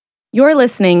You're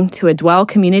listening to a Dwell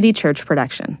Community Church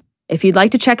production. If you'd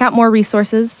like to check out more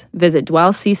resources, visit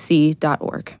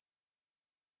dwellcc.org.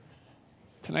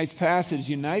 Tonight's passage,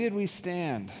 United We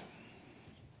Stand.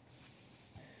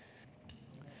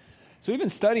 So we've been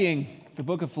studying the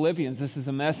book of Philippians. This is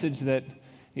a message that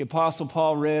the Apostle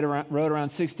Paul wrote around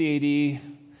 60 AD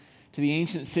to the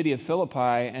ancient city of Philippi.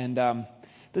 And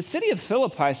the city of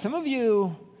Philippi, some of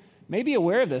you may be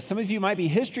aware of this. Some of you might be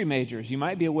history majors. You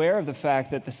might be aware of the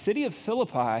fact that the city of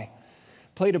Philippi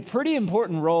played a pretty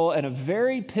important role at a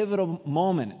very pivotal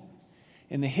moment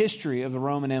in the history of the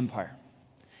Roman Empire.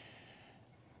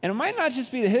 And it might not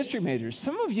just be the history majors.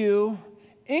 Some of you,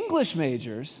 English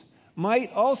majors,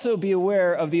 might also be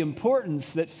aware of the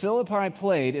importance that Philippi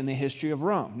played in the history of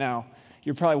Rome. Now,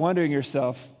 you're probably wondering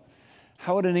yourself,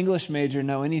 how would an English major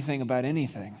know anything about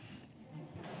anything?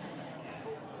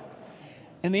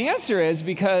 And the answer is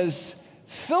because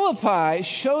Philippi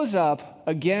shows up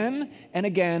again and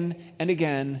again and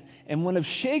again in one of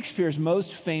Shakespeare's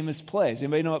most famous plays.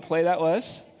 Anybody know what play that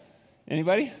was?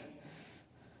 Anybody?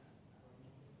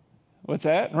 What's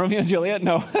that? Romeo and Juliet?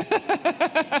 No.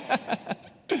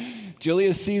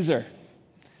 Julius Caesar.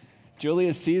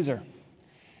 Julius Caesar.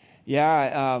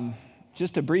 Yeah,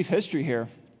 just a brief history here.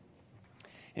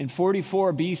 In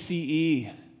 44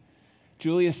 BCE,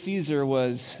 Julius Caesar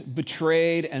was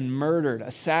betrayed and murdered,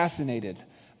 assassinated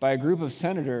by a group of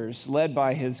senators led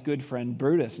by his good friend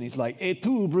Brutus. And he's like, "Et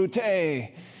tu, Brute?"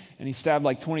 And he stabbed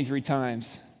like 23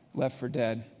 times, left for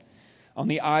dead, on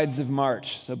the Ides of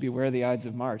March. So beware the Ides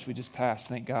of March. We just passed,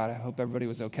 thank God. I hope everybody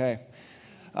was okay.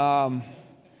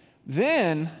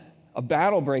 Then a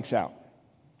battle breaks out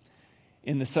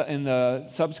in the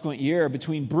subsequent year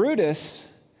between Brutus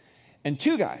and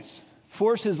two guys,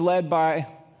 forces led by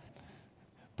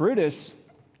Brutus.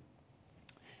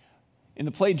 In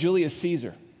the play Julius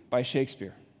Caesar by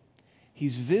Shakespeare,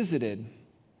 he's visited,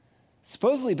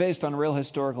 supposedly based on a real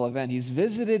historical event, he's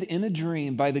visited in a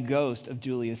dream by the ghost of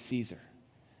Julius Caesar.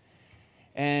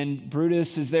 And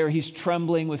Brutus is there, he's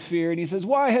trembling with fear, and he says,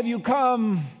 "Why have you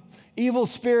come, evil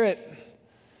spirit?"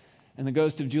 And the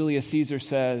ghost of Julius Caesar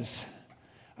says,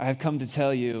 "I have come to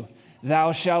tell you,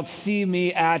 thou shalt see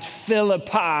me at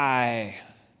Philippi."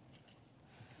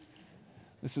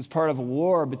 This was part of a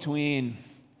war between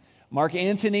Mark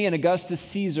Antony and Augustus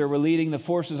Caesar were leading the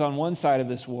forces on one side of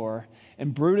this war,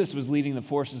 and Brutus was leading the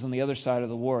forces on the other side of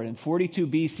the war. And in 42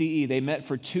 BCE, they met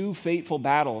for two fateful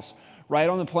battles right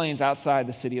on the plains outside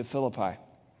the city of Philippi.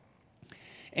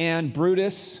 And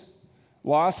Brutus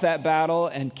lost that battle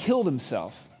and killed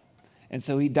himself. And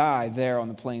so he died there on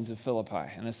the plains of Philippi.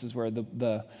 And this is where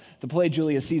the play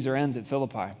Julius Caesar ends at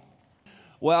Philippi.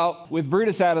 Well, with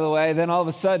Brutus out of the way, then all of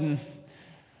a sudden,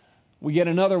 we get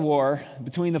another war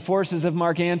between the forces of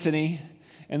Mark Antony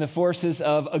and the forces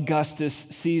of Augustus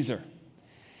Caesar.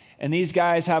 And these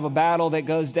guys have a battle that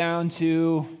goes down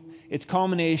to its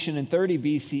culmination in 30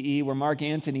 BCE, where Mark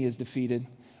Antony is defeated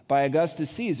by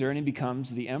Augustus Caesar, and he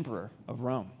becomes the emperor of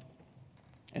Rome.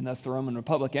 And thus the Roman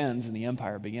Republic ends and the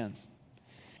empire begins.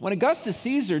 When Augustus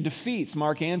Caesar defeats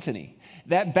Mark Antony,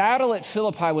 that battle at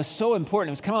Philippi was so important.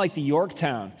 It was kind of like the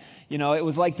Yorktown. You know, it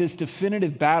was like this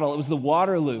definitive battle. It was the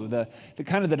Waterloo, the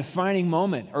kind of the defining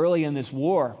moment early in this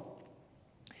war.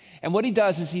 And what he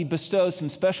does is he bestows some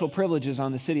special privileges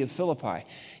on the city of Philippi.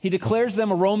 He declares them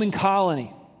a Roman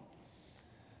colony,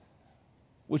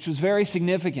 which was very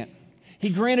significant. He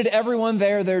granted everyone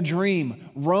there their dream,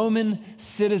 Roman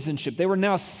citizenship. They were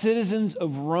now citizens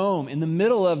of Rome in the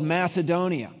middle of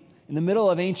Macedonia, in the middle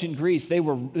of ancient Greece.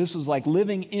 This was like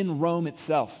living in Rome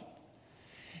itself.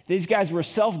 These guys were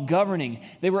self-governing.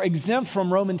 They were exempt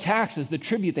from Roman taxes, the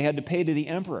tribute they had to pay to the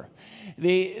emperor.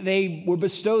 They were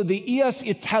bestowed the ius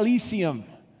italicium,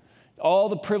 all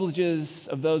the privileges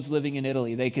of those living in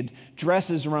Italy. They could dress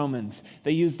as Romans.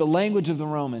 They used the language of the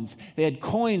Romans. They had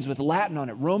coins with Latin on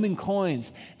it, Roman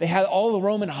coins. They had all the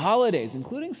Roman holidays,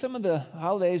 including some of the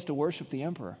holidays to worship the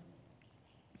emperor.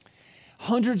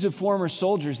 Hundreds of former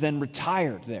soldiers then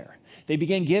retired there. They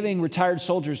began giving retired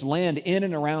soldiers land in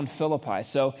and around Philippi.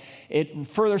 So it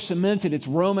further cemented its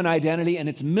Roman identity and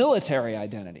its military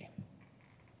identity.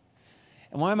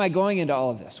 And why am I going into all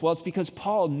of this? Well, it's because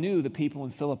Paul knew the people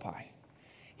in Philippi.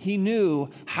 He knew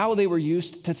how they were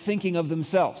used to thinking of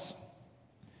themselves.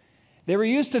 They were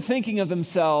used to thinking of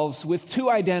themselves with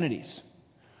two identities.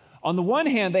 On the one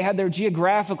hand, they had their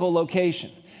geographical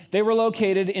location. They were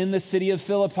located in the city of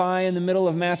Philippi in the middle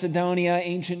of Macedonia,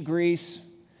 ancient Greece.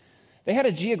 They had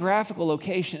a geographical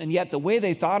location, and yet the way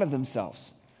they thought of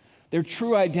themselves, their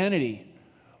true identity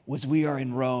was, we are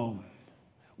in Rome.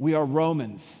 We are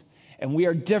Romans, and we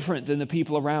are different than the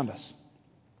people around us.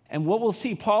 And what we'll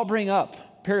see Paul bring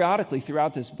up periodically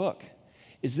throughout this book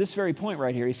is this very point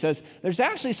right here. He says, there's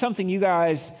actually something you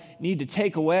guys need to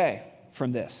take away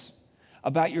from this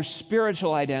about your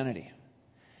spiritual identity.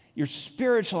 Your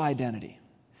spiritual identity.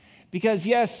 Because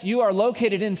yes, you are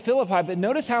located in Philippi, but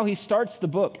notice how he starts the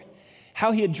book,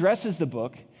 how he addresses the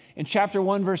book. In chapter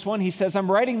 1, verse 1, he says,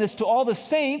 I'm writing this to all the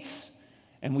saints.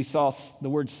 And we saw the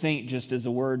word saint just as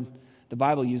a word the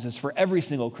Bible uses for every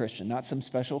single Christian, not some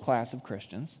special class of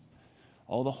Christians.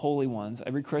 All the holy ones.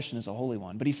 Every Christian is a holy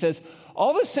one. But he says,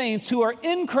 all the saints who are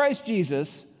in Christ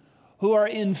Jesus, who are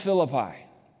in Philippi.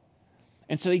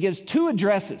 And so he gives two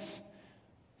addresses.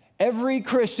 Every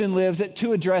Christian lives at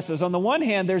two addresses. On the one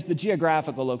hand, there's the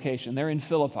geographical location. They're in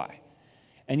Philippi.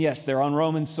 And yes, they're on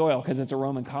Roman soil because it's a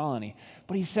Roman colony.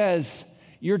 But he says,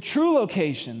 your true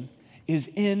location is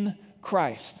in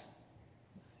Christ.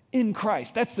 In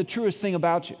Christ. That's the truest thing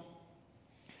about you.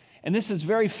 And this is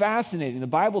very fascinating. The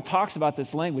Bible talks about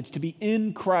this language, to be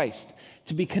in Christ,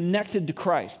 to be connected to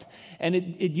Christ. And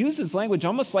it uses language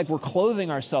almost like we're clothing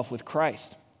ourselves with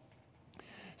Christ.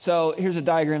 So here's a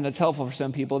diagram that's helpful for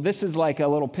some people. This is like a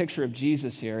little picture of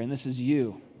Jesus here, and this is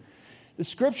you. The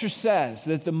scripture says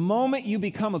that the moment you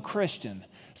become a Christian,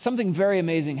 something very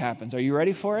amazing happens. Are you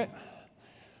ready for it?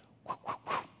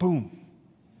 Boom.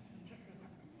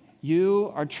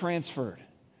 You are transferred.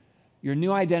 Your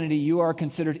new identity, you are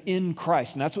considered in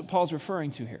Christ. And that's what Paul's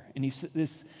referring to here. And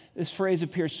this phrase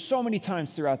appears so many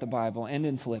times throughout the Bible and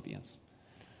in Philippians.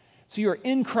 So you are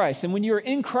in Christ. And when you are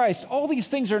in Christ, all these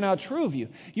things are now true of you.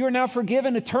 You are now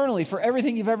forgiven eternally for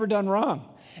everything you've ever done wrong,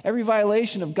 every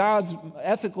violation of God's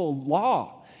ethical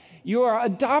law. You are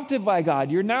adopted by God.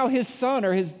 You're now his son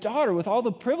or his daughter with all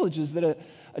the privileges that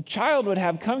a child would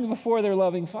have coming before their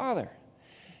loving father.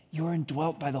 You are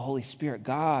indwelt by the Holy Spirit.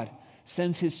 God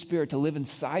sends his Spirit to live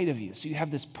inside of you. So you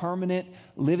have this permanent,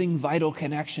 living, vital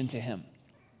connection to him.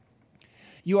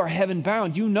 You are heaven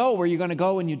bound. You know where you're going to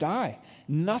go when you die.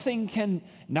 Nothing can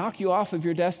knock you off of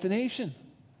your destination.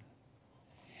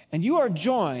 And you are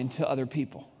joined to other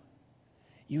people.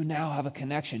 You now have a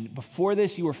connection. Before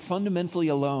this, you were fundamentally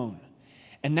alone.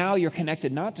 And now you're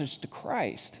connected not just to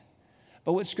Christ,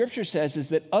 but what Scripture says is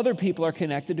that other people are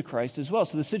connected to Christ as well.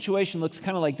 So the situation looks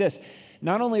kind of like this.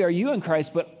 Not only are you in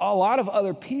Christ, but a lot of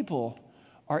other people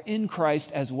are in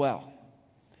Christ as well.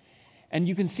 And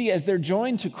you can see as they're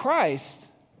joined to Christ,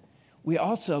 we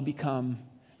also become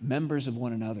members of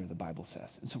one another, the Bible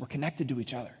says. And so we're connected to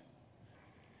each other.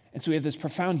 And so we have this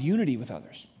profound unity with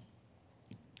others.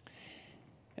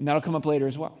 And that'll come up later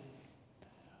as well.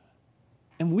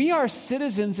 And we are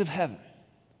citizens of heaven.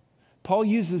 Paul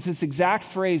uses this exact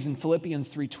phrase in Philippians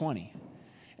 3:20.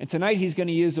 And tonight he's going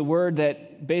to use a word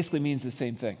that basically means the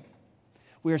same thing.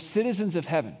 We are citizens of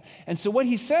heaven. And so what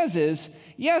he says is,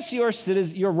 yes,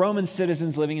 you're Roman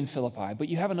citizens living in Philippi, but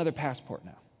you have another passport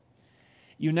now.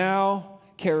 You now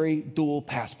carry dual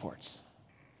passports.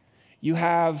 You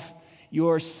have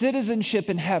your citizenship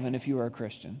in heaven if you are a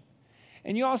Christian.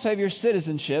 And you also have your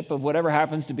citizenship of whatever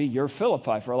happens to be your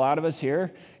Philippi. For a lot of us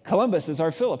here, Columbus is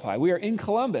our Philippi. We are in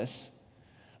Columbus,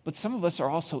 but some of us are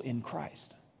also in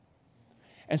Christ.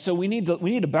 And so we need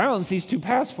to balance these two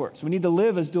passports. We need to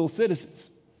live as dual citizens.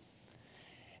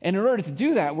 And in order to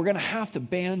do that, we're going to have to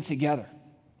band together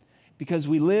because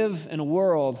we live in a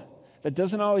world that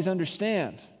doesn't always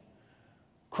understand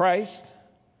Christ,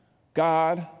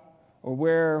 God, or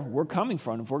where we're coming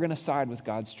from if we're going to side with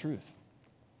God's truth.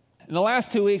 In the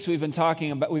last 2 weeks, we've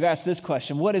asked this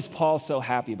question: what is Paul so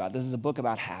happy about? This is a book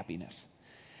about happiness.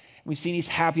 We've seen he's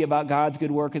happy about God's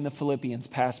good work in the Philippians,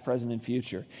 past, present, and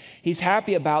future. He's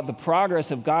happy about the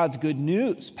progress of God's good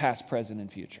news, past, present,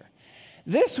 and future.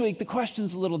 This week, the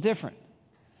question's a little different.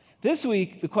 This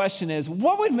week, the question is,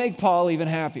 what would make Paul even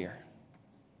happier?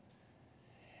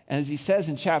 And as he says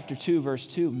in chapter 2, verse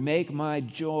 2, make my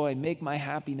joy, make my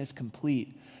happiness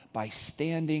complete by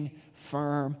standing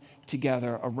firm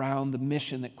together around the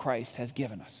mission that Christ has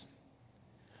given us.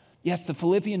 Yes, the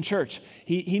Philippian church,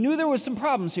 he knew there was some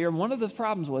problems here. One of the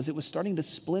problems was it was starting to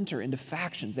splinter into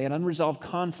factions. They had unresolved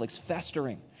conflicts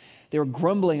festering. They were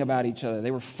grumbling about each other.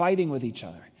 They were fighting with each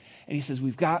other. And he says,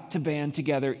 we've got to band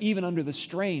together even under the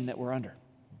strain that we're under.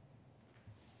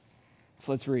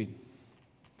 So let's read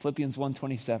Philippians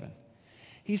 1:27.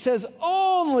 He says,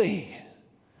 only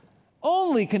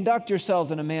conduct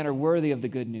yourselves in a manner worthy of the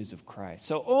good news of Christ.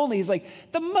 So only is like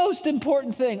the most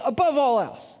important thing above all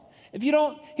else. If you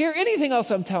don't hear anything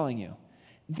else I'm telling you,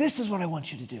 this is what I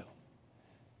want you to do.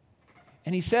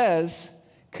 And he says,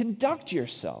 conduct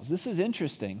yourselves. This is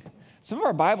interesting. Some of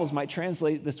our Bibles might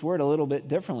translate this word a little bit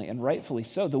differently, and rightfully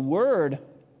so. The word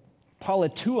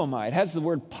politeuomai, it has the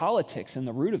word politics in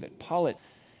the root of it,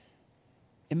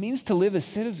 It means to live as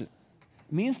citizen.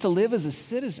 It means to live as a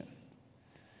citizen.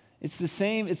 It's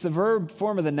the verb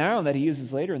form of the noun that he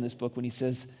uses later in this book when he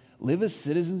says, live as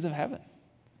citizens of heaven.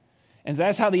 And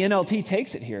that's how the NLT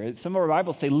takes it here. Some of our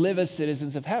Bibles say, live as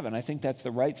citizens of heaven. I think that's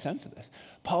the right sense of this.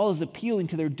 Paul is appealing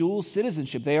to their dual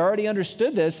citizenship. They already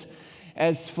understood this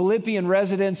as Philippian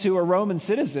residents who are Roman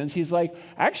citizens. He's like,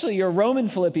 actually, you're Roman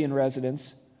Philippian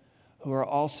residents who are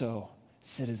also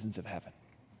citizens of heaven.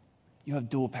 You have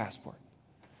dual passport.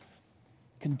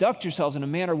 Conduct yourselves in a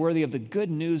manner worthy of the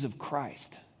good news of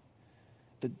Christ.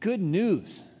 The good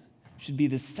news should be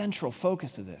the central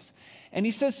focus of this. And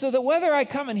he says, so that whether I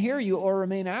come and hear you or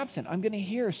remain absent, I'm going to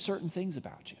hear certain things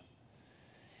about you.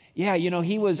 Yeah,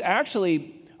 he was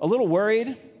actually a little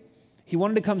worried. He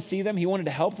wanted to come see them. He wanted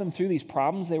to help them through these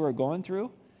problems they were going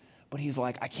through. But he's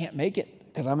like, I can't make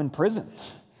it because I'm in prison.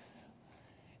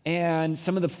 And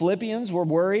some of the Philippians were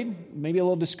worried, maybe a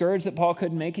little discouraged that Paul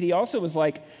couldn't make it. He also was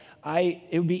like,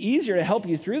 it would be easier to help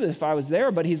you through this if I was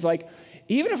there. But he's like,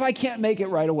 even if I can't make it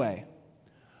right away,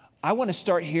 I want to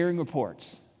start hearing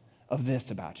reports of this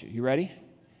about you. You ready?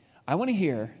 I want to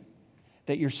hear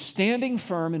that you're standing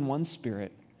firm in one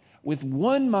spirit, with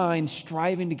one mind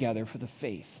striving together for the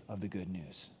faith of the good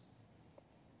news.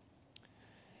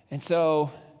 And so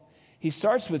he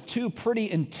starts with two pretty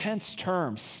intense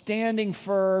terms, standing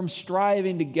firm,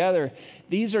 striving together.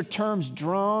 These are terms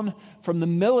drawn from the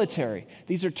military.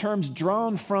 These are terms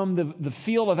drawn from the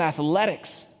field of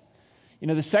athletics.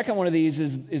 The second one of these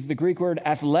is the Greek word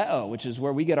athleo, which is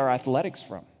where we get our athletics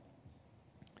from.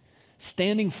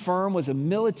 Standing firm was a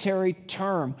military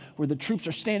term where the troops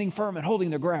are standing firm and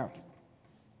holding their ground.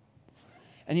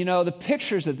 And the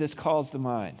pictures that this calls to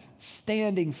mind,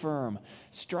 standing firm,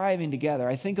 striving together.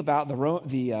 I think about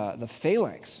the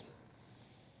phalanx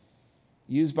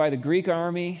used by the Greek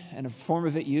army and a form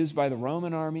of it used by the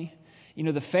Roman army.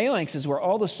 The phalanx is where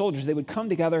all the soldiers, they would come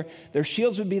together, their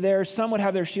shields would be there, some would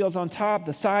have their shields on top,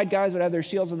 the side guys would have their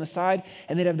shields on the side,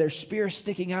 and they'd have their spears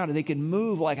sticking out, and they could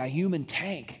move like a human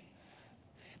tank.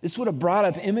 This would have brought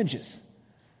up images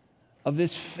of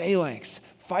this phalanx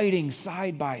fighting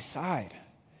side by side.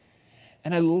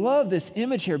 And I love this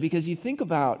image here because you think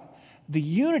about the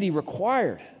unity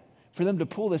required for them to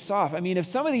pull this off. I mean, if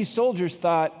some of these soldiers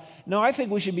thought, no, I think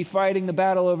we should be fighting the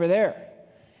battle over there.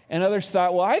 And others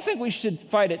thought, well, I think we should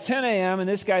fight at 10 a.m. And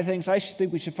this guy thinks,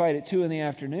 think we should fight at 2 in the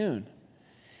afternoon.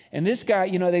 And this guy,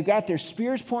 they've got their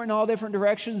spears pointing all different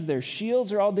directions. Their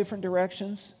shields are all different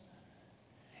directions.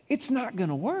 It's not going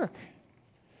to work.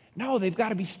 No, they've got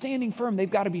to be standing firm.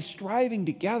 They've got to be striving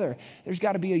together. There's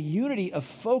got to be a unity of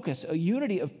focus, a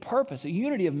unity of purpose, a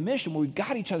unity of mission where we've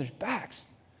got each other's backs.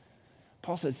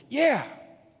 Paul says, yeah.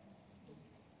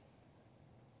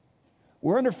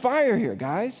 We're under fire here,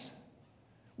 guys.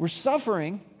 We're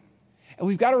suffering, and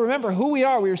we've got to remember who we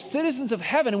are. We are citizens of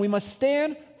heaven, and we must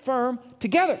stand firm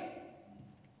together.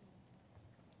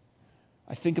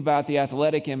 I think about the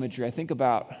athletic imagery. I think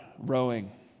about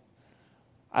rowing.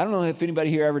 I don't know if anybody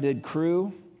here ever did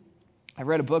crew. I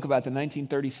read a book about the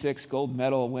 1936 gold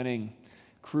medal winning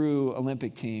crew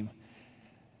Olympic team.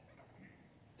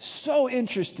 So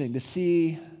interesting to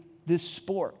see this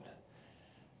sport.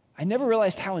 I never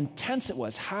realized how intense it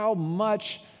was, how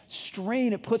much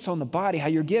strain it puts on the body, how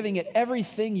you're giving it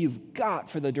everything you've got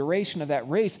for the duration of that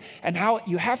race, and how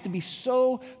you have to be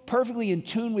so perfectly in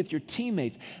tune with your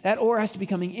teammates. That oar has to be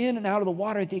coming in and out of the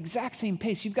water at the exact same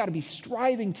pace. You've got to be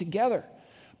striving together,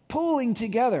 pulling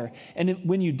together. And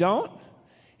when you don't,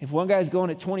 if one guy's going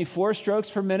at 24 strokes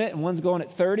per minute and one's going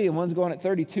at 30 and one's going at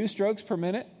 32 strokes per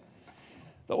minute,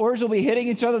 the oars will be hitting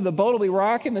each other, the boat will be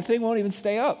rocking, the thing won't even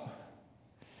stay up.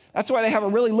 That's why they have a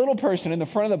really little person in the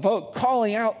front of the boat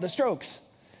calling out the strokes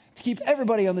to keep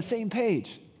everybody on the same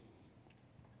page.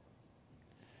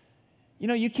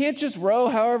 You can't just row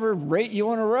however rate you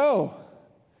want to row.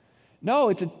 No,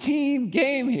 it's a team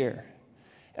game here.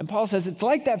 And Paul says it's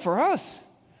like that for us.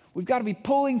 We've got to be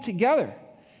pulling together.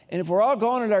 And if we're all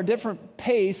going at our different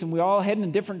pace and we all heading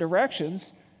in different directions,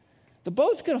 the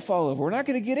boat's going to fall over. We're not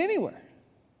going to get anywhere.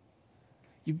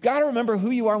 You've got to remember who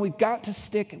you are, and we've got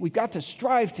to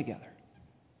strive together.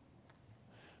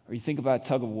 Or you think about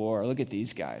tug of war. Look at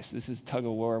these guys. This is tug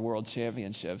of war world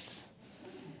championships.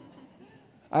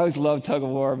 I always loved tug of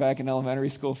war back in elementary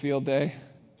school field day.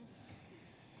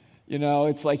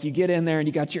 It's like you get in there and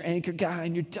you got your anchor guy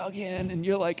and you're dug in and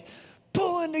you're like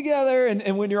pulling together.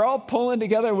 And when you're all pulling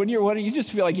together, when you're winning, you just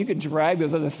feel like you can drag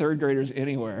those other third graders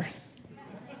anywhere.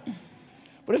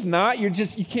 But if not, you're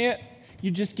just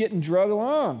getting drug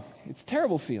along. It's a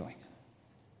terrible feeling.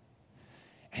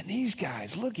 And these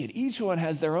guys, look at each one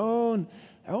has their own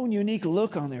unique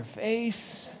look on their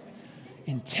face,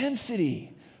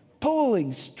 intensity,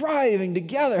 pulling, striving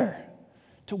together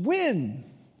to win.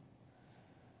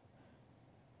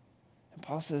 And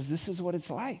Paul says this is what it's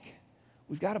like.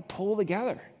 We've got to pull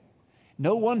together.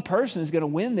 No one person is going to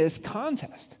win this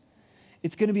contest.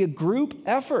 It's going to be a group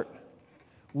effort.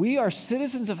 We are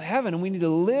citizens of heaven, and we need to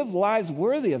live lives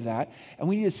worthy of that, and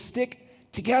we need to stick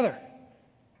together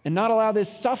and not allow this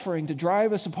suffering to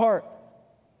drive us apart.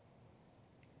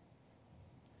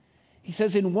 He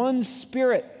says, in one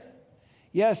Spirit.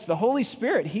 Yes, the Holy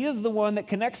Spirit, He is the one that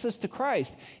connects us to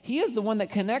Christ. He is the one that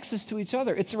connects us to each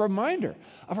other. It's a reminder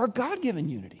of our God-given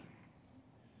unity.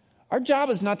 Our job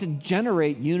is not to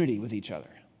generate unity with each other.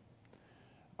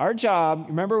 Our job,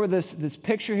 remember with this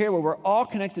picture here where we're all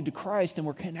connected to Christ and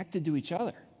we're connected to each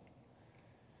other.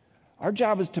 Our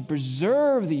job is to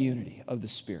preserve the unity of the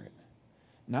Spirit,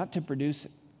 not to produce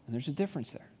it. And there's a difference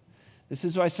there. This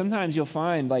is why sometimes you'll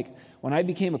find, like, when I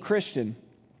became a Christian,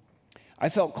 I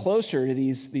felt closer to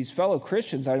these fellow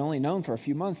Christians I'd only known for a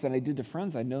few months than I did to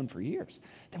friends I'd known for years.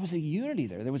 There was a unity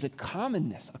there. There was a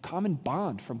commonness, a common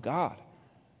bond from God.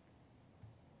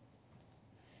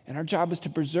 And our job is to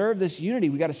preserve this unity.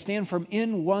 We got to stand firm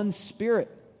in one Spirit,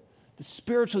 the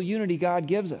spiritual unity God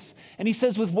gives us. And He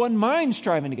says, with one mind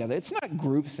striving together. It's not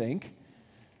groupthink.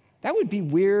 That would be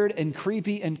weird and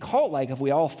creepy and cult-like if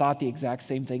we all thought the exact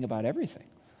same thing about everything.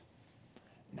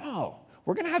 No,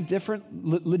 we're going to have different,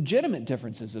 legitimate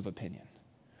differences of opinion,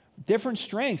 different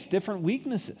strengths, different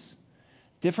weaknesses,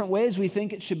 different ways we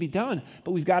think it should be done.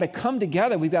 But we've got to come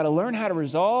together. We've got to learn how to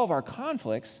resolve our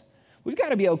conflicts. We've got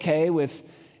to be okay with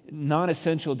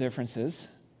non-essential differences.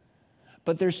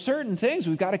 But there's certain things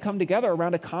we've got to come together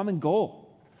around a common goal.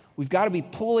 We've got to be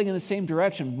pulling in the same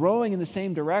direction, rowing in the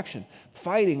same direction,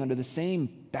 fighting under the same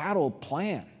battle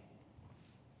plan.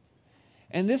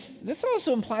 And this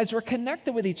also implies we're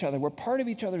connected with each other. We're part of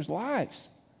each other's lives.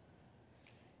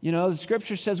 You know, the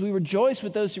Scripture says we rejoice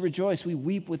with those who rejoice. We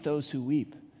weep with those who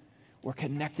weep. We're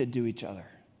connected to each other.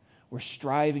 We're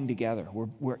striving together.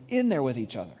 We're in there with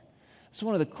each other. So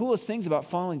one of the coolest things about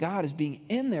following God is being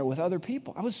in there with other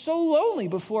people. I was so lonely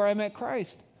before I met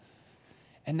Christ.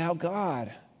 And now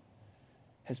God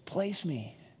has placed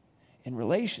me in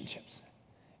relationships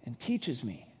and teaches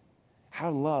me how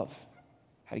to love,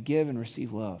 how to give and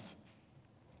receive love.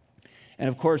 And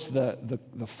of course, the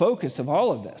focus of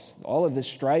all of this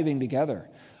striving together,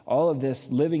 all of this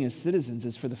living as citizens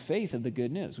is for the faith of the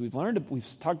good news. We've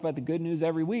talked about the good news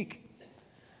every week.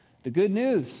 The good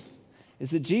news is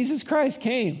that Jesus Christ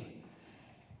came.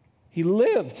 He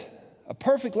lived a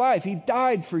perfect life. He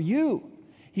died for you.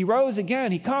 He rose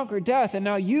again. He conquered death, and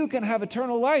now you can have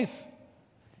eternal life.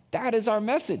 That is our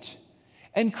message.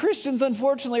 And Christians,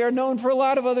 unfortunately, are known for a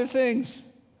lot of other things.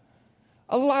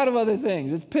 A lot of other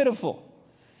things. It's pitiful.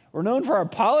 We're known for our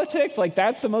politics, like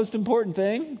that's the most important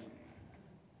thing.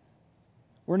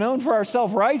 We're known for our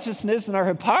self-righteousness and our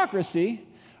hypocrisy,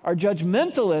 our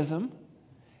judgmentalism.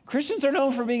 Christians are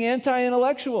known for being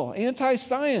anti-intellectual,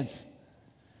 anti-science.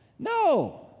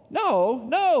 No,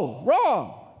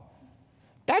 wrong.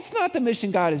 That's not the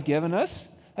mission God has given us.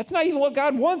 That's not even what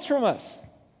God wants from us.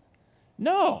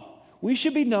 No, we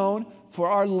should be known for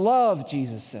our love,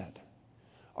 Jesus said.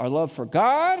 Our love for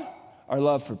God, our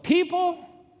love for people,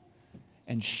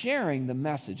 and sharing the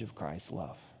message of Christ's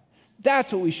love.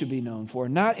 That's what we should be known for,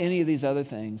 not any of these other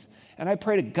things. And I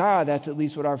pray to God that's at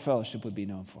least what our fellowship would be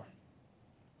known for.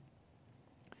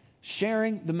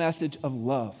 Sharing the message of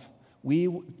love.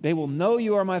 They will know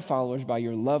you are my followers by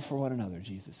your love for one another,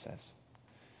 Jesus says.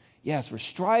 Yes, we're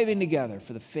striving together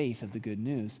for the faith of the good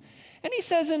news. And He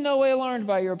says, in no way alarmed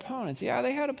by your opponents. Yeah,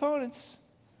 they had opponents.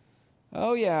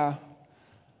 Oh, yeah.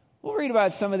 We'll read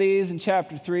about some of these in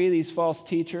chapter 3, these false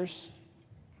teachers.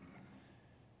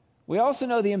 We also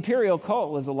know the imperial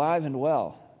cult was alive and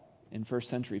well in first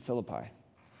century Philippi.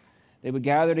 They would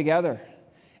gather together.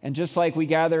 And just like we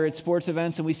gather at sports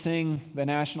events and we sing the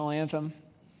national anthem,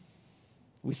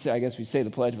 we say the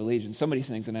Pledge of Allegiance. Somebody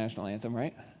sings the national anthem,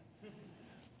 right?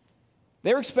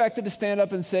 They were expected to stand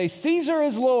up and say, Caesar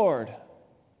is Lord.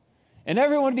 And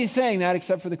everyone would be saying that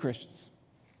except for the Christians.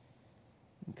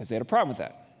 Because they had a problem with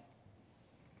that.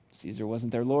 Caesar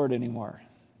wasn't their Lord anymore.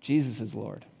 Jesus is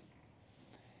Lord.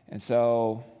 And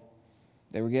so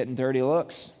they were getting dirty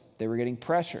looks. They were getting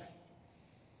pressure.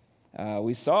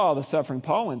 We saw the suffering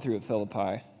Paul went through at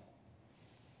Philippi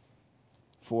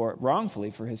wrongfully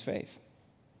for his faith.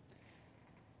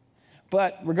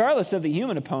 But regardless of the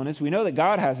human opponents, we know that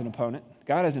God has an opponent.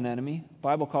 God has an enemy. The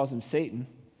Bible calls him Satan.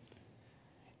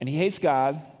 And he hates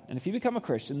God. And if you become a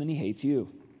Christian, then he hates you.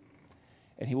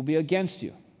 And he will be against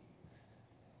you.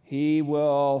 He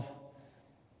will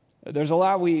There's a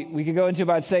lot we could go into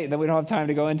about Satan that we don't have time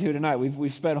to go into tonight.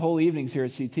 We've spent whole evenings here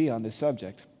at CT on this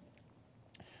subject.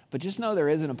 But just know there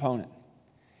is an opponent,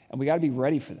 and we got to be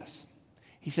ready for this.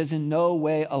 He says, in no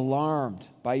way alarmed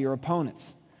by your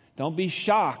opponents. Don't be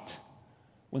shocked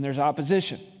when there's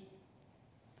opposition.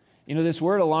 You know, this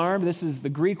word alarmed, this is the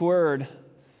Greek word.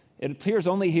 It appears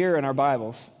only here in our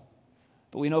Bibles,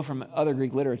 but we know from other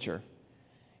Greek literature.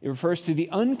 It refers to the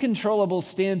uncontrollable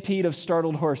stampede of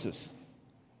startled horses.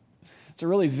 It's a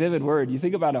really vivid word. You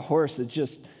think about a horse that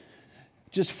just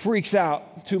freaks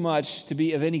out too much to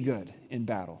be of any good in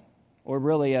battle, or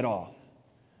really at all.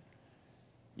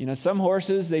 You know, some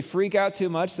horses, they freak out too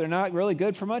much. They're not really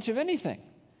good for much of anything.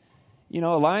 You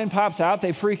know, a lion pops out,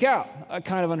 they freak out,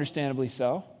 kind of understandably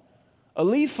so. A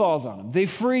leaf falls on them, they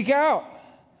freak out.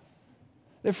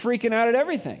 They're freaking out at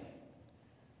everything.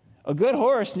 A good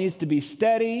horse needs to be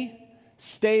steady,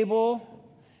 stable,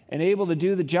 and able to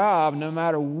do the job no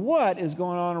matter what is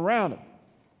going on around him.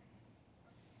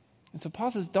 And so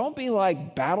Paul says, don't be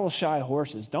like battle-shy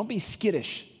horses. Don't be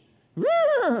skittish.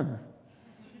 Roar!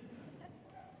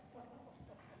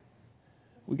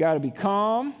 We got to be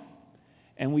calm,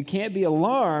 and we can't be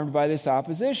alarmed by this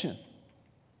opposition.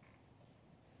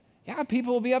 Yeah,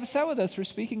 people will be upset with us for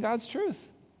speaking God's truth.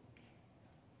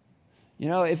 You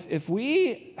know, if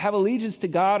we have allegiance to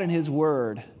God and His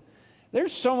Word,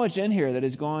 there's so much in here that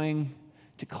is going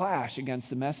to clash against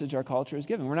the message our culture is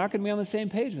giving. We're not going to be on the same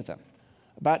page with them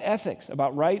about ethics,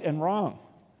 about right and wrong.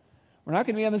 We're not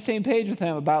going to be on the same page with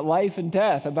them about life and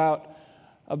death, about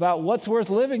what's worth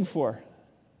living for.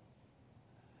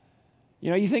 You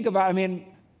know, you think about,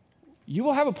 you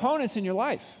will have opponents in your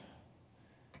life.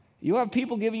 You'll have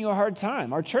people giving you a hard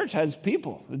time. Our church has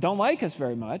people that don't like us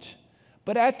very much.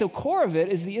 But at the core of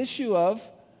it is the issue of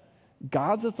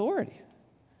God's authority.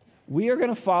 We are going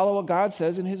to follow what God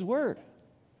says in His Word.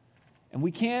 And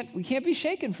we can't be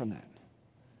shaken from that.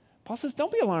 Paul says,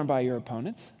 don't be alarmed by your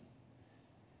opponents.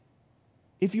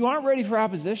 If you aren't ready for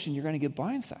opposition, you're going to get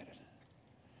blindsided.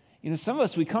 You know, some of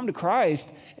us, we come to Christ,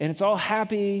 and it's all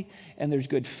happy, and there's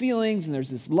good feelings, and there's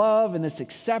this love and this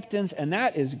acceptance, and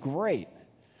that is great.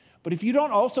 But if you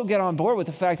don't also get on board with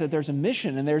the fact that there's a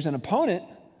mission and there's an opponent,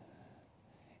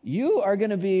 you are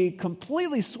going to be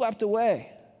completely swept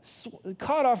away,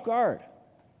 caught off guard.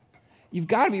 You've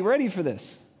got to be ready for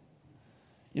this.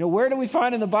 You know, where do we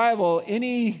find in the Bible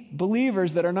any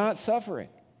believers that are not suffering?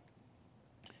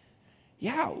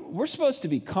 Yeah, we're supposed to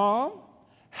be calm,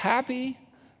 happy,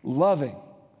 loving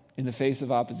in the face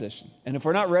of opposition. And if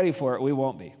we're not ready for it, we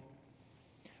won't be.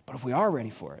 But if we are ready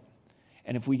for it,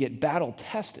 and if we get battle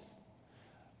tested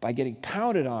by getting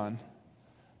pounded on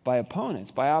by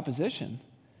opponents, by opposition,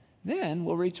 then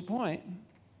we'll reach a point,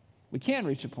 we can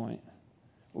reach a point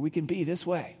where we can be this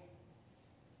way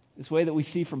that we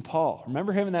see from Paul.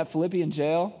 Remember him in that Philippian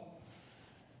jail,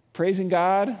 praising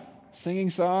God,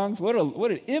 singing songs? What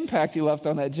an impact he left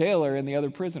on that jailer and the other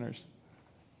prisoners.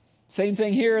 Same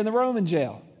thing here in the Roman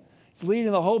jail. He's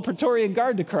leading the whole Praetorian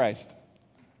Guard to Christ.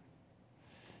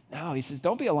 No, he says,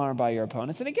 don't be alarmed by your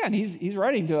opponents. And again, he's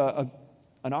writing to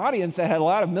an audience that had a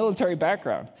lot of military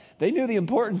background. They knew the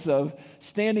importance of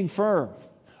standing firm,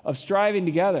 of striving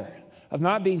together, of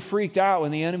not being freaked out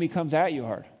when the enemy comes at you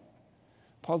hard.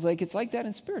 Paul's like, it's like that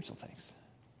in spiritual things.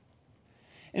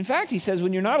 In fact, he says,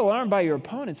 when you're not alarmed by your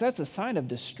opponents, that's a sign of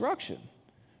destruction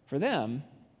for them,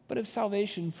 but of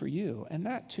salvation for you, and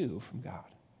that too from God.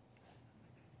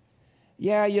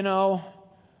 Yeah, you know,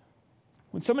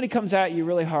 when somebody comes at you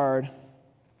really hard,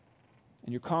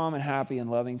 and you're calm and happy and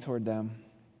loving toward them,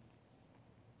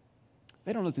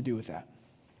 they don't know what to do with that.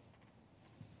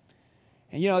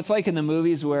 And you know, it's like in the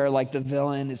movies where like the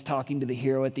villain is talking to the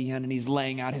hero at the end and he's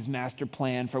laying out his master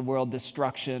plan for world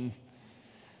destruction.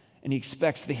 And he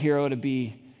expects the hero to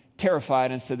be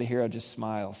terrified, instead the hero just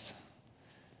smiles.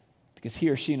 Because he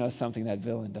or she knows something that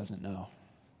villain doesn't know.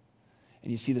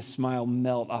 And you see the smile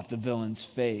melt off the villain's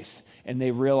face, and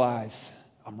they realize,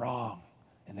 I'm wrong,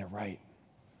 and they're right.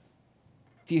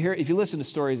 If you listen to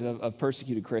stories of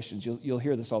persecuted Christians, you'll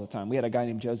hear this all the time. We had a guy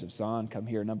named Joseph Zahn come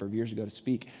here a number of years ago to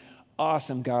speak.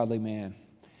 Awesome, godly man.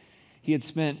 He had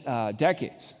spent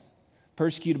decades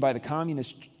persecuted by the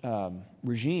communist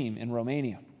regime in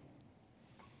Romania.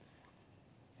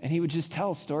 And he would just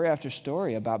tell story after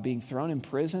story about being thrown in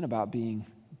prison, about being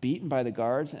beaten by the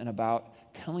guards, and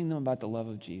about telling them about the love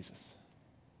of Jesus.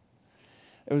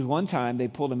 There was one time they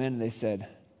pulled him in and they said,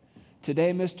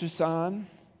 "Today, Mr. Zahn,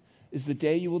 is the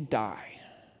day you will die.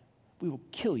 We will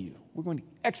kill you. We're going to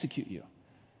execute you."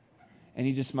 And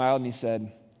he just smiled and he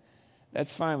said,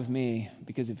 "That's fine with me,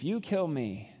 because if you kill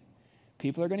me,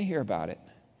 people are going to hear about it.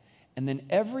 And then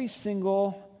every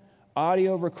single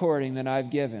audio recording that I've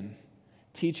given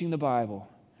teaching the Bible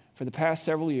for the past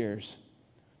several years,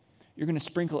 you're going to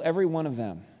sprinkle every one of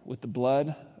them with the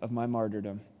blood of my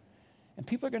martyrdom. And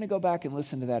people are going to go back and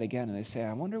listen to that again, and they say,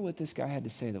 I wonder what this guy had to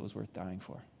say that was worth dying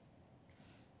for.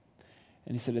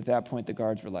 And he said at that point, the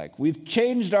guards were like, we've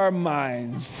changed our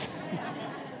minds.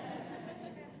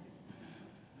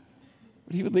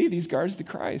 But he would lead these guards to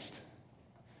Christ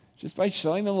just by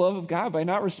showing them the love of God, by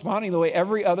not responding the way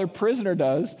every other prisoner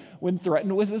does when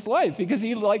threatened with his life, because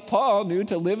he, like Paul, knew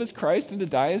to live as Christ and to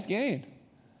die as gain.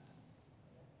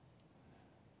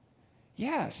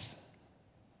 Yes.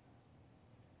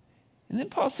 And then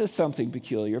Paul says something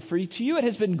peculiar. For to you it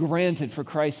has been granted for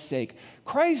Christ's sake.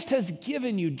 Christ has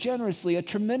given you generously a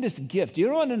tremendous gift. You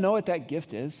don't want to know what that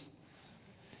gift is?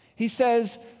 He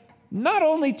says, not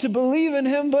only to believe in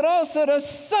him, but also to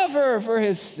suffer for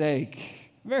his sake.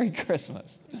 Merry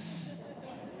Christmas. He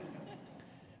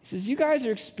says, you guys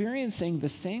are experiencing the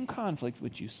same conflict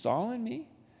which you saw in me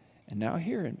and now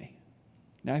hear in me.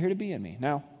 Now here to be in me.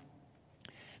 Now,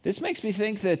 this makes me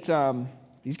think that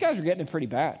these guys are getting it pretty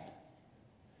bad.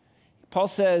 Paul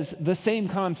says, the same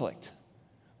conflict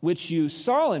which you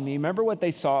saw in me. Remember what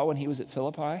they saw when he was at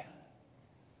Philippi?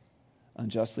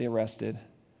 Unjustly arrested,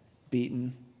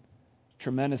 beaten,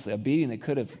 tremendously, a beating that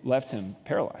could have left him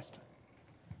paralyzed,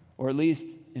 or at least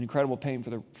in incredible pain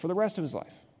for the rest of his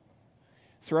life.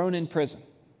 Thrown in prison.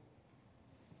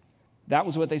 That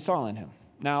was what they saw in him.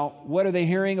 Now, what are they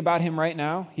hearing about him right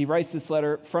now? He writes this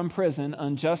letter from prison,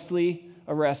 unjustly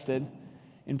arrested,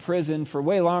 in prison for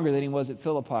way longer than he was at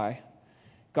Philippi,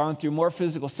 gone through more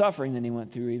physical suffering than he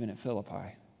went through even at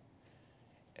Philippi.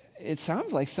 It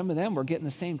sounds like some of them were getting the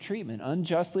same treatment,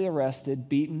 unjustly arrested,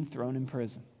 beaten, thrown in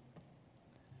prison.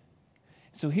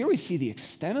 So here we see the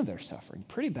extent of their suffering,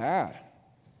 pretty bad.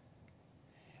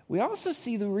 We also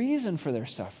see the reason for their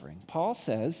suffering. Paul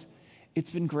says, it's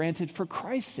been granted for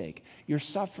Christ's sake. You're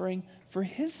suffering for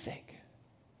his sake.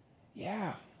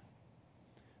 Yeah.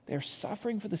 They're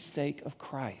suffering for the sake of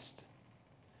Christ.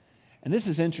 And this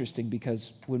is interesting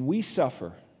because when we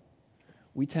suffer,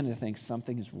 we tend to think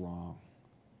something is wrong.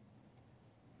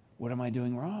 What am I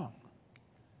doing wrong?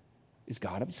 Is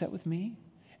God upset with me?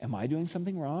 Am I doing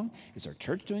something wrong? Is our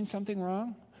church doing something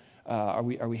wrong? Are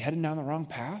we heading down the wrong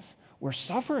path? We're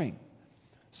suffering.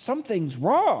 Something's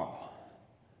wrong.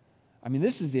 I mean,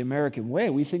 this is the American way.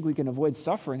 We think we can avoid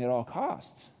suffering at all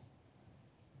costs.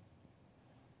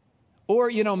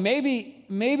 Or, maybe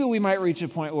we might reach a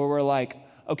point where we're like,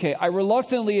 okay, I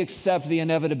reluctantly accept the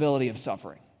inevitability of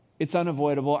suffering. It's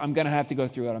unavoidable. I'm going to have to go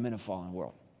through it. I'm in a fallen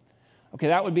world. Okay,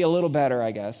 that would be a little better,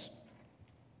 I guess.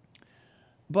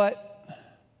 But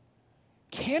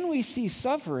can we see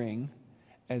suffering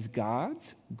as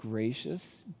God's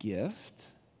gracious gift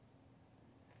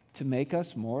to make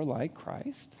us more like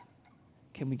Christ?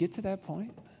 Can we get to that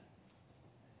point?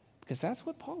 Because that's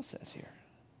what Paul says here.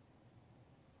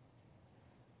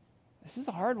 This is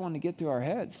a hard one to get through our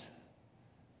heads.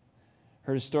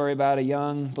 Heard a story about a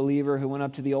young believer who went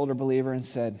up to the older believer and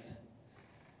said,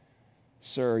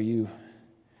 "Sir, you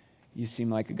seem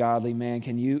like a godly man.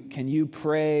 Can you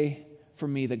pray for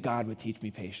me that God would teach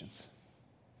me patience?"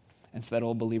 And so that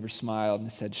old believer smiled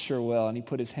and said, "Sure will." And he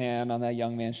put his hand on that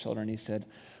young man's shoulder and he said,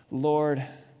 "Lord,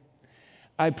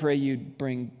 I pray you'd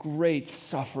bring great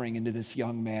suffering into this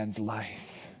young man's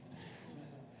life."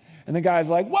 And the guy's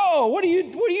like, "Whoa, what are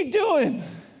you doing?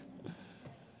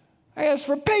 I asked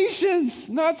for patience,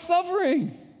 not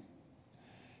suffering."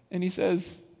 And he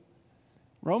says,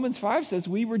 Romans 5 says,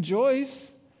 we rejoice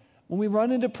when we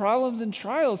run into problems and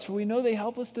trials, for we know they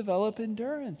help us develop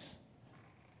endurance.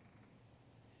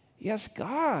 Yes,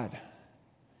 God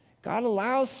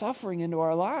allows suffering into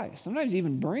our lives. Sometimes he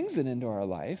even brings it into our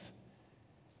life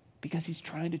because he's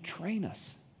trying to train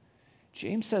us.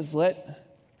 James says, let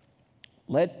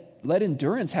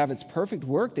endurance have its perfect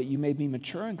work, that you may be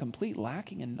mature and complete,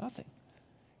 lacking in nothing.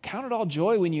 Count it all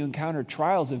joy when you encounter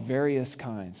trials of various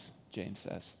kinds, James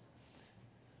says.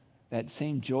 That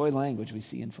same joy language we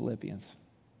see in Philippians.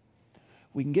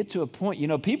 We can get to a point,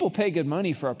 people pay good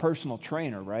money for a personal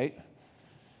trainer, right?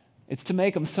 It's to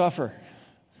make them suffer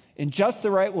in just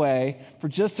the right way, for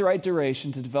just the right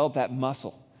duration, to develop that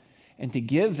muscle and to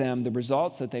give them the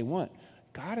results that they want.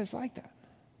 God is like that.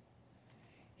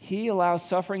 He allows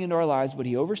suffering into our lives, but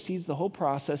he oversees the whole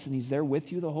process and he's there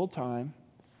with you the whole time.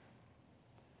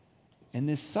 And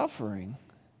this suffering,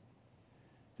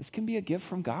 this can be a gift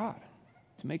from God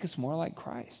to make us more like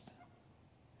Christ.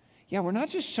 Yeah, we're not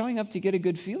just showing up to get a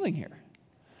good feeling here.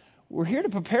 We're here to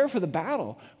prepare for the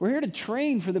battle. We're here to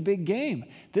train for the big game.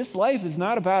 This life is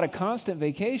not about a constant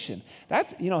vacation.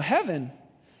 That's, heaven's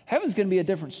going to be a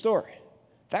different story.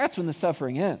 That's when the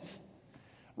suffering ends.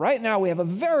 Right now, we have a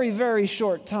very, very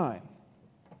short time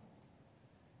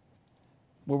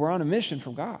where we're on a mission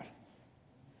from God.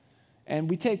 And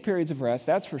we take periods of rest,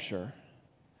 that's for sure.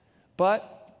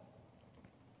 But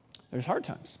there's hard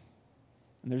times,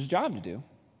 and there's a job to do.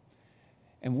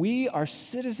 And we are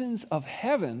citizens of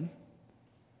heaven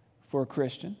for a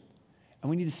Christian, and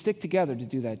we need to stick together to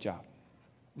do that job.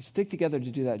 We stick together to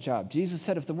do that job. Jesus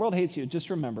said, if the world hates you, just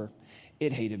remember,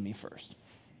 it hated me first.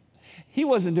 He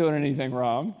wasn't doing anything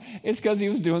wrong. It's because he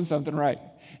was doing something right.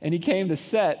 And he came to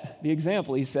set the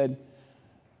example. He said,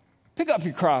 pick up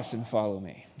your cross and follow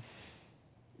me.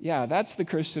 Yeah, that's the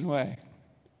Christian way.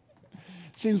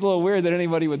 Seems a little weird that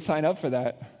anybody would sign up for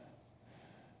that.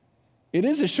 It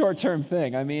is a short-term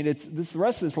thing. I mean, the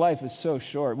rest of this life is so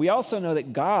short. We also know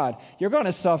that God, you're going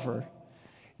to suffer.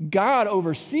 God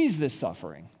oversees this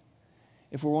suffering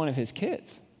if we're one of his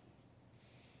kids.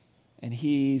 And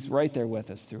he's right there with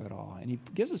us through it all. And he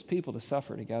gives us people to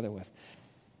suffer together with.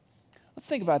 Let's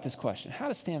think about this question. How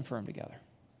to stand firm together?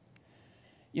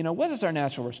 You know, what is our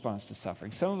natural response to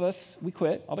suffering? Some of us, we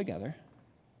quit altogether.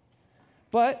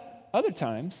 But other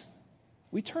times,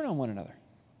 we turn on one another.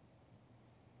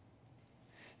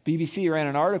 BBC ran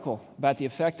an article about the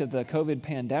effect of the COVID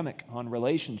pandemic on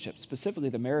relationships, specifically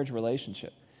the marriage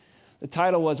relationship. The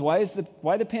title was, Why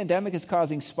the Pandemic is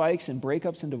Causing Spikes in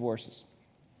Breakups and Divorces.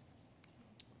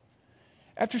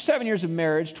 After 7 years of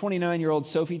marriage, 29-year-old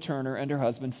Sophie Turner and her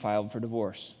husband filed for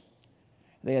divorce.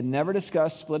 They had never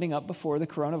discussed splitting up before the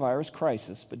coronavirus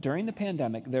crisis, but during the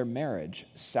pandemic, their marriage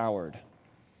soured.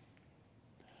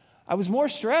 I was more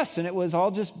stressed, and it was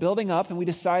all just building up, and we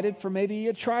decided for maybe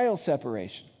a trial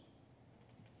separation.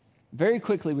 Very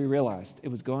quickly, we realized it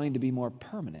was going to be more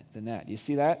permanent than that. You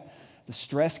see that? The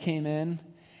stress came in,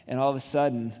 and all of a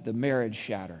sudden, the marriage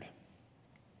shattered.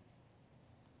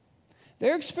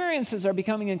 Their experiences are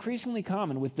becoming increasingly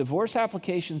common, with divorce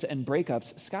applications and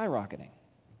breakups skyrocketing.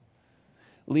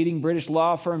 Leading British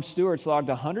law firm Stewart's logged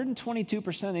a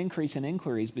 122% increase in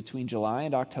inquiries between July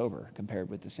and October compared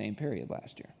with the same period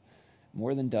last year,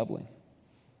 more than doubling.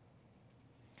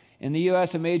 In the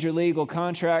U.S., a major legal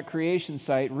contract creation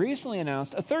site recently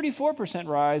announced a 34%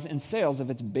 rise in sales of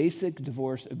its basic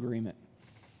divorce agreement,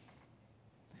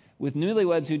 with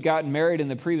newlyweds who'd gotten married in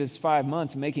the previous 5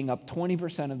 months making up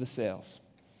 20% of the sales.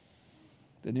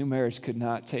 The new marriage could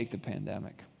not take the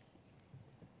pandemic.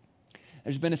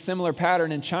 There's been a similar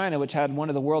pattern in China, which had one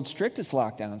of the world's strictest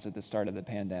lockdowns at the start of the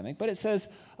pandemic, but it says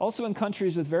also in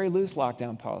countries with very loose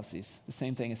lockdown policies, the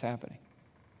same thing is happening.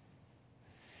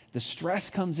 The stress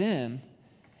comes in,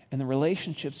 and the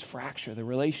relationships fracture, the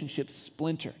relationships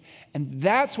splinter. And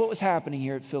that's what was happening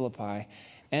here at Philippi.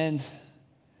 And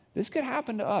this could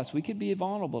happen to us. We could be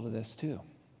vulnerable to this too.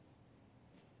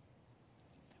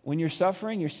 When you're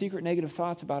suffering, your secret negative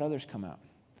thoughts about others come out.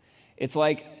 It's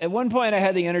like, at one point I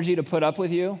had the energy to put up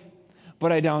with you,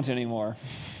 but I don't anymore.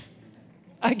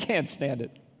 I can't stand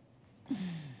it.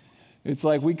 It's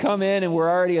like we come in and we're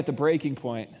already at the breaking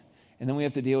point, and then we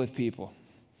have to deal with people.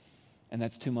 And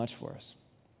that's too much for us.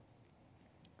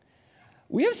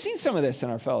 We have seen some of this in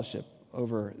our fellowship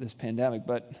over this pandemic,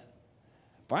 but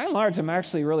by and large, I'm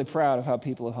actually really proud of how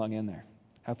people have hung in there,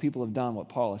 how people have done what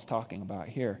Paul is talking about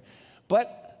here.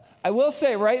 But I will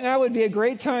say, right now would be a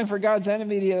great time for God's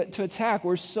enemy to attack.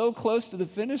 We're so close to the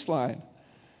finish line.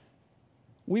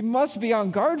 We must be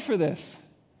on guard for this.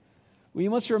 We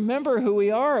must remember who we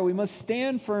are. We must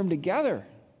stand firm together.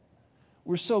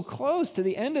 We're so close to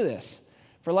the end of this.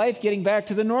 For life getting back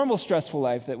to the normal stressful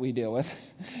life that we deal with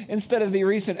instead of the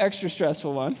recent extra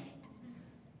stressful one.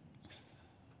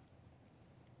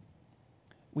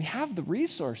 We have the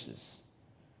resources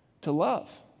to love,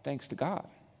 thanks to God.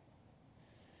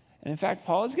 And in fact,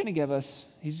 Paul is going to give us,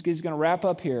 he's going to wrap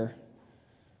up here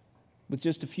with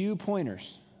just a few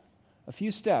pointers, a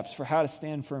few steps for how to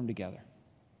stand firm together.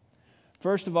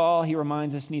 First of all, he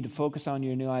reminds us you need to focus on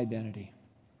your new identity.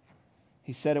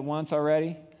 He said it once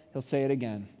already. He'll say it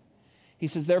again. He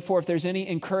says, therefore, if there's any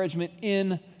encouragement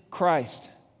in Christ,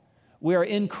 we are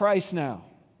in Christ now.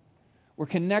 We're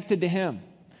connected to him,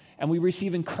 and we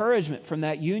receive encouragement from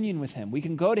that union with him. We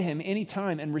can go to him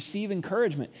anytime and receive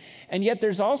encouragement. And yet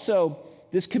there's also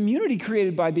this community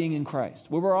created by being in Christ,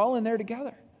 where we're all in there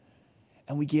together.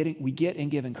 And we get and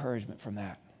give encouragement from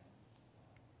that.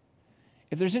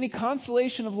 If there's any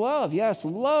consolation of love, yes,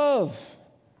 love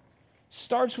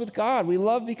starts with God. We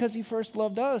love because he first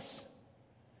loved us.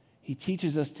 He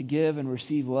teaches us to give and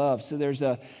receive love. So there's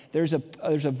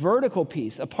a vertical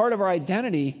piece, a part of our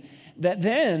identity that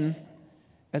then,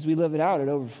 as we live it out, it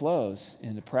overflows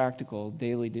into practical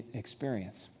daily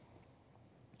experience.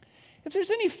 if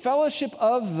there's any fellowship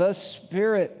of the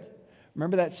Spirit,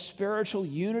 remember that spiritual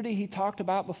unity he talked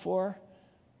about before?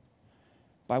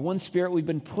 By one Spirit, we've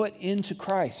been put into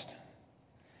Christ.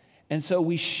 And so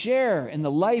we share in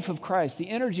the life of Christ, the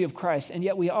energy of Christ, and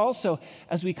yet we also,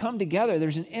 as we come together,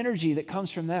 there's an energy that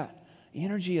comes from that, the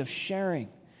energy of sharing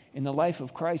in the life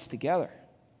of Christ together.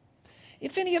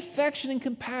 If any affection and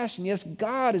compassion, yes,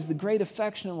 God is the great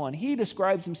affectionate one. He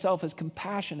describes himself as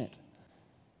compassionate.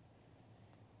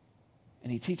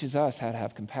 And he teaches us how to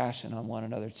have compassion on one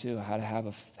another too, how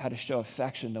to show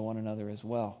affection to one another as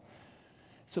well.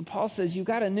 So Paul says, you've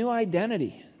got a new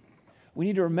identity. We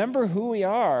need to remember who we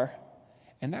are,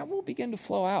 and that will begin to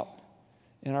flow out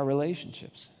in our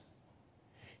relationships.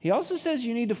 He also says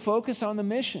you need to focus on the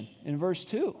mission in verse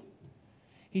 2.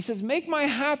 He says, make my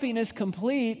happiness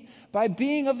complete by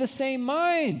being of the same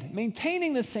mind,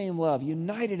 maintaining the same love,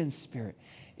 united in spirit,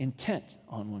 intent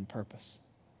on one purpose.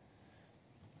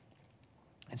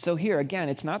 And so here, again,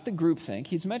 it's not the groupthink.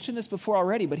 He's mentioned this before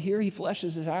already, but here he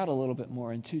fleshes this out a little bit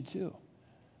more in 2:2.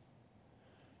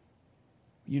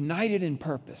 United in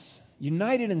purpose,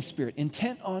 united in spirit,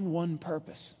 intent on one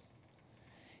purpose.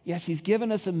 Yes, he's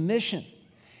given us a mission.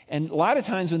 And a lot of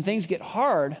times when things get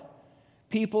hard,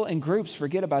 people and groups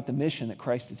forget about the mission that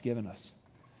Christ has given us.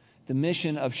 The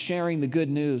mission of sharing the good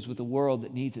news with a world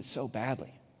that needs it so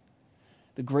badly.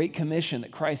 The great commission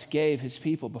that Christ gave his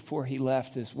people before he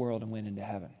left this world and went into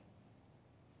heaven.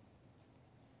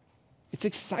 It's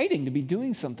exciting to be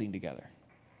doing something together.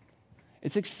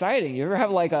 It's exciting. You ever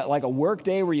have like a work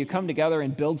day where you come together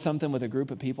and build something with a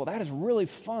group of people? That is really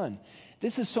fun.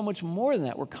 This is so much more than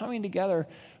that. We're coming together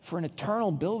for an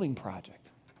eternal building project.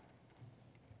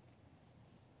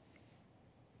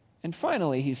 And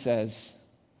finally, he says,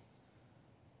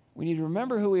 we need to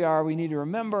remember who we are, we need to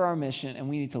remember our mission, and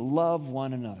we need to love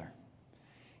one another.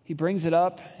 He brings it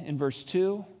up in verse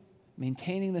 2,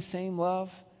 maintaining the same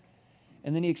love,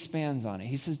 and then he expands on it.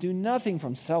 He says, do nothing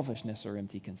from selfishness or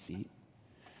empty conceit,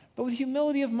 but with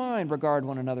humility of mind regard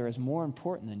one another as more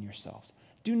important than yourselves.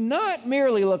 Do not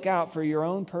merely look out for your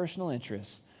own personal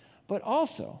interests, but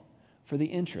also for the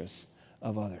interests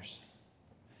of others.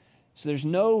 So there's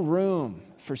no room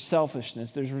for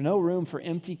selfishness. There's no room for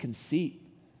empty conceit.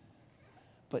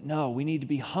 But no, we need to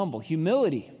be humble.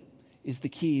 Humility is the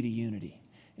key to unity,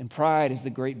 and pride is the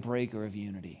great breaker of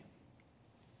unity.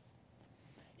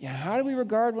 Yeah, how do we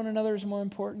regard one another as more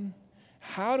important?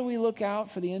 How do we look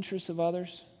out for the interests of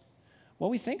others? Well,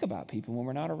 we think about people when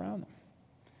we're not around them.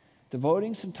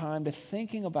 Devoting some time to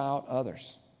thinking about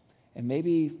others and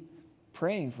maybe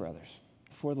praying for others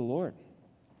before the Lord.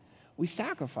 We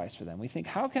sacrifice for them. We think,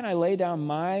 how can I lay down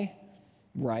my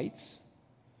rights,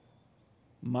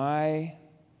 my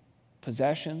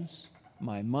possessions,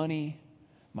 my money,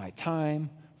 my time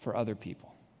for other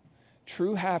people?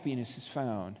 True happiness is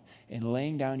found in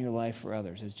laying down your life for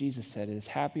others. As Jesus said, it is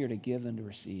happier to give than to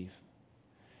receive.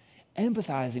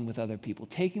 Empathizing with other people,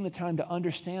 taking the time to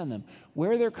understand them,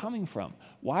 where they're coming from,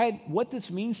 what this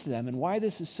means to them, and why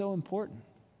this is so important.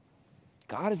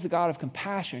 God is the God of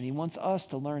compassion, and he wants us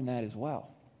to learn that as well.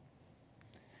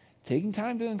 Taking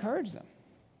time to encourage them.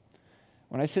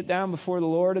 When I sit down before the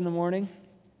Lord in the morning,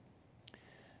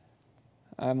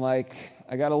 I'm like,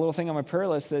 I got a little thing on my prayer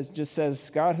list that just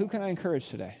says, God, who can I encourage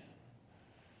today?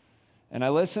 And I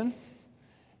listen,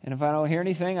 and if I don't hear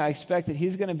anything, I expect that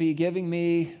he's going to be giving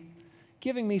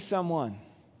me someone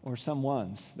or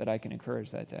someones that I can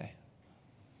encourage that day.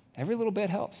 Every little bit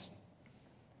helps.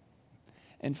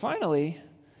 And finally,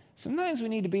 sometimes we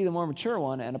need to be the more mature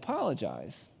one and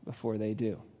apologize before they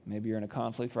do. Maybe you're in a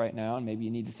conflict right now, and maybe you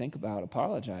need to think about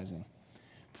apologizing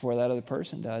before that other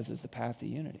person does as the path to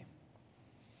unity.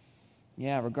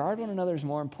 Yeah, regard one another as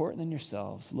more important than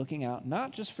yourselves, looking out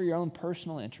not just for your own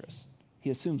personal interests.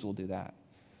 He assumes we'll do that,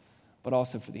 but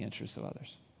also for the interests of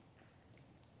others.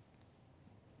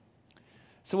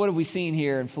 So what have we seen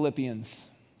here in Philippians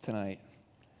tonight?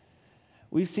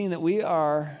 We've seen that we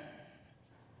are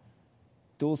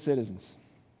dual citizens.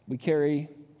 We carry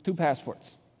two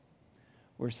passports.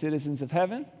 We're citizens of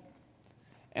heaven,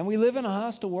 and we live in a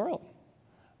hostile world,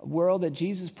 a world that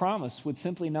Jesus promised would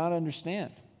simply not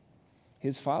understand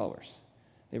his followers.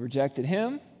 They rejected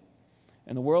him,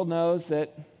 and the world knows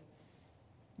that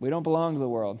we don't belong to the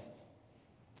world,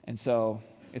 and so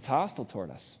it's hostile toward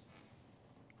us.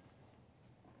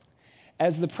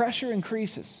 As the pressure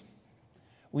increases,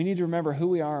 we need to remember who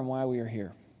we are and why we are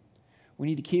here. We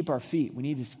need to keep our feet. We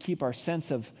need to keep our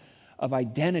sense of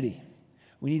identity.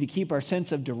 We need to keep our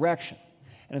sense of direction.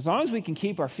 And as long as we can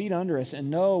keep our feet under us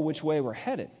and know which way we're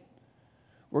headed,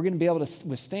 we're going to be able to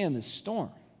withstand this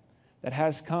storm that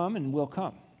has come and will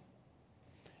come.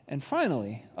 And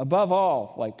finally, above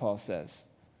all, like Paul says,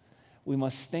 we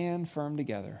must stand firm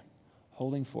together,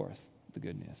 holding forth the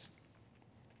good news.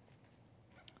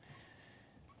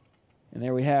 And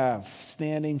there we have,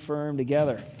 standing firm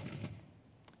together.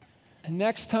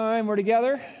 Next time we're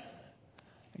together,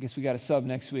 I guess we got a sub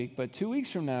next week, but 2 weeks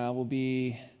from now, we'll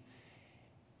be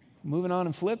moving on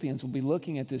in Philippians. We'll be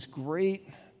looking at this great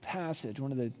passage,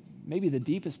 maybe the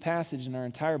deepest passage in our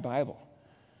entire Bible,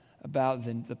 about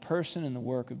the person and the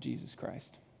work of Jesus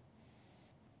Christ.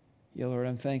 Yeah, Lord,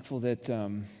 I'm thankful that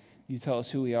you tell us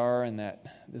who we are and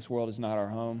that this world is not our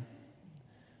home.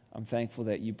 I'm thankful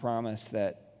that you promise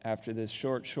that after this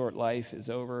short life is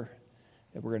over,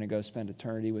 that we're going to go spend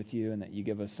eternity with you and that you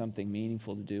give us something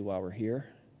meaningful to do while we're here.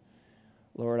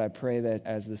 Lord, I pray that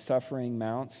as the suffering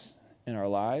mounts in our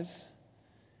lives,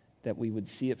 that we would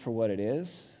see it for what it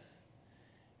is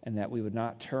and that we would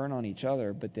not turn on each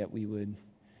other, but that we would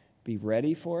be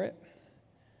ready for it,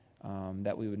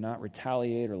 that we would not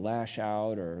retaliate or lash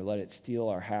out or let it steal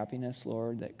our happiness,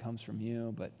 Lord, that comes from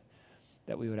you, but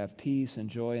that we would have peace and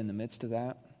joy in the midst of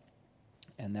that.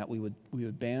 And that we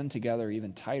would band together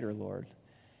even tighter, Lord,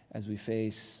 as we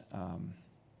face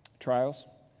trials,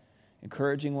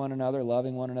 encouraging one another,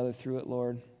 loving one another through it,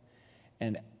 Lord,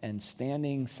 and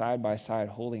standing side by side,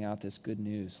 holding out this good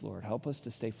news, Lord. Help us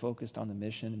to stay focused on the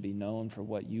mission and be known for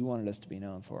what you wanted us to be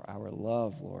known for, our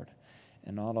love, Lord,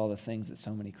 and not all the things that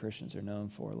so many Christians are known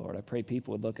for, Lord. I pray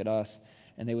people would look at us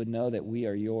and they would know that we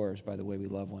are yours by the way we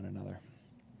love one another.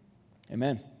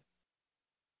 Amen.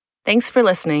 Thanks for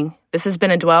listening. This has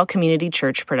been a Dwell Community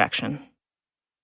Church production.